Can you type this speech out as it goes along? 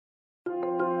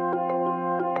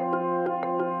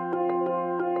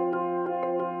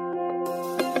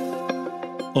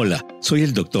Hola, soy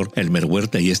el Dr. Elmer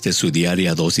Huerta y esta es su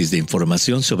diaria dosis de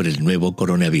información sobre el nuevo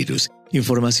coronavirus.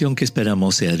 Información que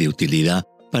esperamos sea de utilidad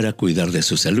para cuidar de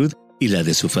su salud y la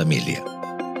de su familia.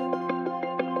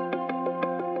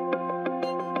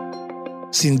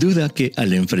 Sin duda que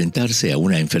al enfrentarse a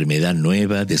una enfermedad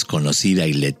nueva, desconocida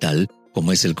y letal,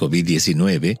 como es el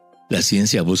COVID-19, la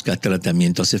ciencia busca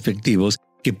tratamientos efectivos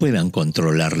que puedan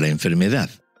controlar la enfermedad.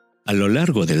 A lo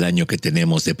largo del año que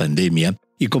tenemos de pandemia,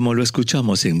 y como lo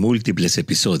escuchamos en múltiples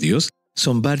episodios,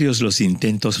 son varios los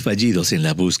intentos fallidos en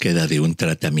la búsqueda de un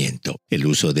tratamiento. El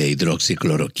uso de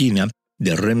hidroxicloroquina,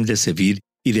 de remdesivir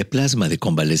y de plasma de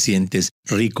convalecientes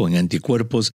rico en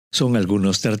anticuerpos son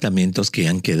algunos tratamientos que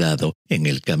han quedado en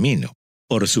el camino.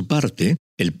 Por su parte,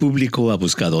 el público ha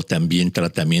buscado también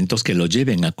tratamientos que lo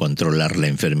lleven a controlar la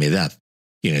enfermedad.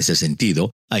 Y en ese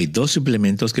sentido, hay dos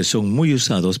suplementos que son muy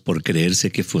usados por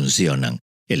creerse que funcionan: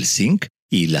 el zinc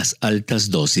y las altas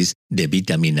dosis de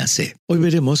vitamina C. Hoy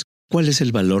veremos cuál es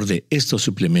el valor de estos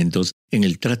suplementos en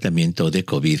el tratamiento de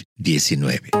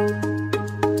COVID-19.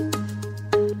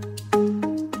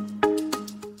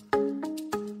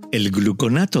 El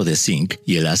gluconato de zinc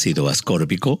y el ácido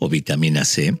ascórbico o vitamina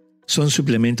C son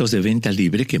suplementos de venta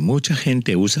libre que mucha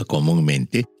gente usa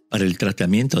comúnmente para el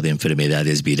tratamiento de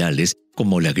enfermedades virales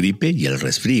como la gripe y el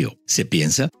resfrío. Se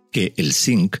piensa que el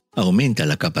zinc aumenta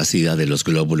la capacidad de los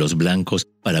glóbulos blancos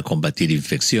para combatir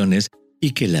infecciones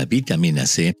y que la vitamina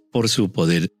C, por su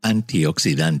poder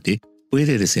antioxidante,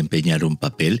 puede desempeñar un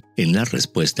papel en la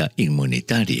respuesta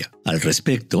inmunitaria. Al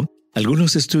respecto,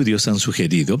 algunos estudios han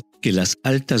sugerido que las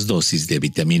altas dosis de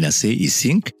vitamina C y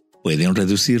zinc pueden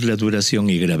reducir la duración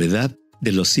y gravedad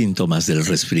de los síntomas del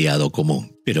resfriado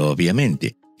común. Pero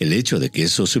obviamente, el hecho de que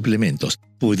esos suplementos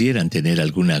pudieran tener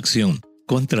alguna acción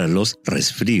contra los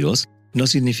resfríos no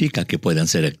significa que puedan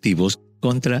ser activos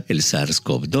contra el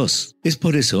SARS-CoV-2. Es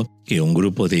por eso que un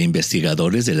grupo de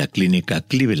investigadores de la clínica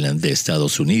Cleveland de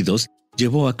Estados Unidos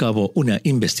llevó a cabo una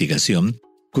investigación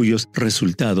cuyos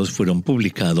resultados fueron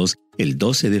publicados el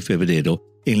 12 de febrero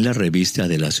en la revista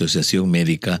de la Asociación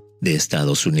Médica de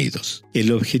Estados Unidos.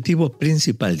 El objetivo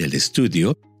principal del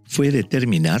estudio fue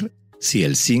determinar si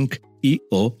el zinc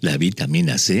o la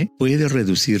vitamina C puede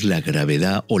reducir la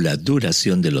gravedad o la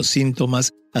duración de los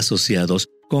síntomas asociados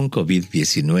con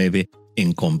COVID-19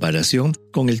 en comparación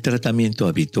con el tratamiento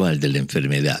habitual de la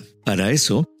enfermedad. Para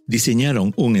eso,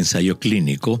 diseñaron un ensayo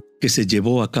clínico que se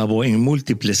llevó a cabo en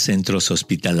múltiples centros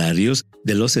hospitalarios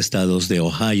de los estados de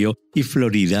Ohio y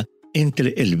Florida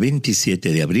entre el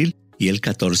 27 de abril y el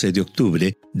 14 de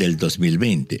octubre del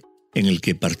 2020, en el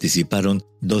que participaron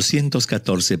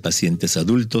 214 pacientes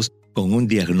adultos con un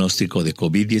diagnóstico de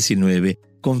COVID-19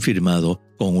 confirmado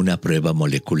con una prueba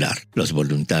molecular. Los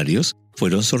voluntarios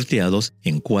fueron sorteados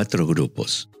en 4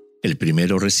 grupos. El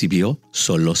primero recibió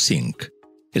solo zinc,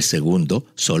 el segundo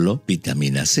solo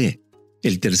vitamina C,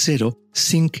 el tercero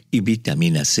zinc y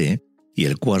vitamina C y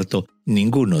el cuarto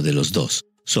ninguno de los dos,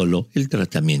 solo el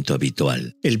tratamiento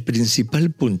habitual. El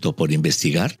principal punto por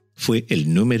investigar fue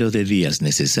el número de días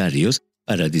necesarios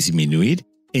para disminuir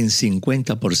en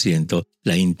 50%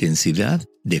 la intensidad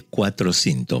de 4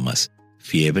 síntomas: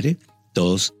 fiebre,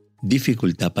 tos,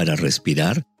 dificultad para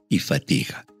respirar y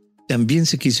fatiga. También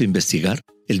se quiso investigar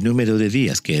el número de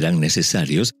días que eran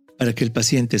necesarios para que el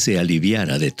paciente se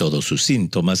aliviara de todos sus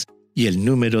síntomas y el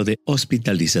número de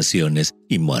hospitalizaciones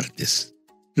y muertes.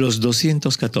 Los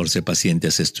 214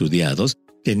 pacientes estudiados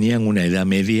tenían una edad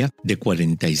media de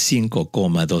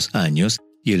 45,2 años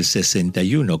y el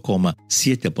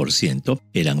 61,7%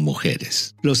 eran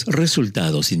mujeres. Los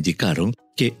resultados indicaron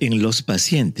que en los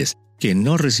pacientes que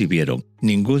no recibieron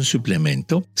ningún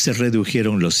suplemento, se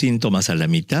redujeron los síntomas a la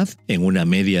mitad en una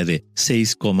media de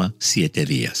 6,7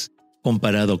 días,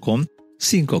 comparado con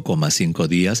 5,5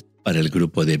 días para el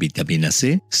grupo de vitamina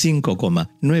C,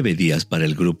 5,9 días para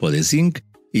el grupo de zinc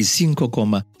y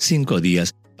 5,5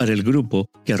 días para el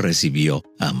grupo que recibió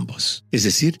ambos. Es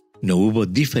decir, no hubo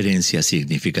diferencia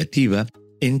significativa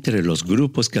entre los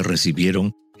grupos que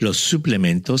recibieron los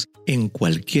suplementos en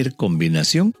cualquier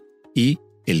combinación y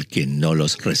el que no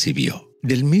los recibió.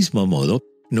 Del mismo modo,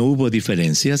 no hubo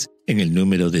diferencias en el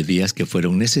número de días que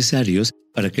fueron necesarios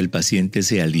para que el paciente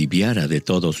se aliviara de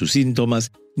todos sus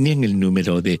síntomas, ni en el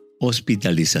número de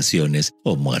hospitalizaciones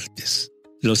o muertes.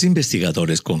 Los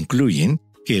investigadores concluyen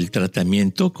que el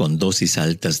tratamiento con dosis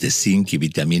altas de zinc y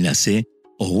vitamina C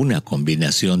o una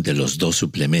combinación de los dos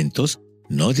suplementos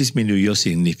no disminuyó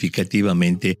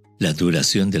significativamente la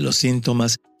duración de los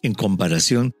síntomas en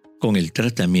comparación con el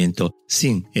tratamiento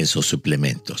sin esos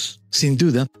suplementos. Sin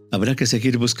duda, habrá que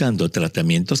seguir buscando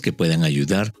tratamientos que puedan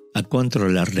ayudar a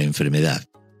controlar la enfermedad.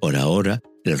 Por ahora,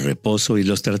 el reposo y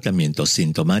los tratamientos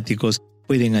sintomáticos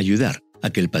pueden ayudar a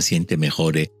que el paciente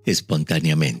mejore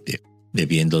espontáneamente,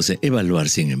 debiéndose evaluar,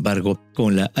 sin embargo,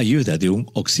 con la ayuda de un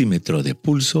oxímetro de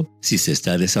pulso si se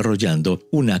está desarrollando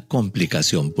una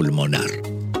complicación pulmonar.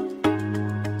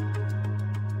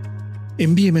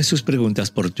 Envíeme sus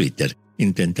preguntas por Twitter.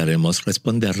 Intentaremos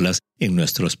responderlas en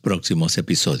nuestros próximos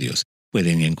episodios.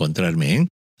 Pueden encontrarme en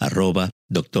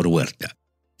 @Dr. Huerta.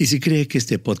 Y si cree que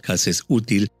este podcast es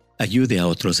útil, ayude a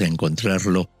otros a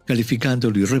encontrarlo,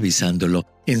 calificándolo y revisándolo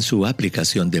en su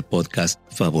aplicación de podcast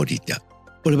favorita.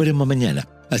 Volveremos mañana,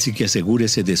 así que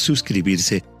asegúrese de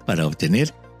suscribirse para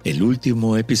obtener el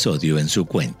último episodio en su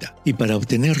cuenta. Y para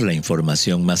obtener la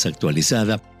información más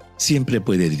actualizada, siempre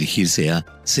puede dirigirse a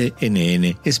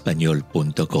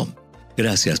cnnespañol.com.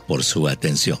 Gracias por su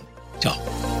atención.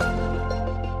 Chao.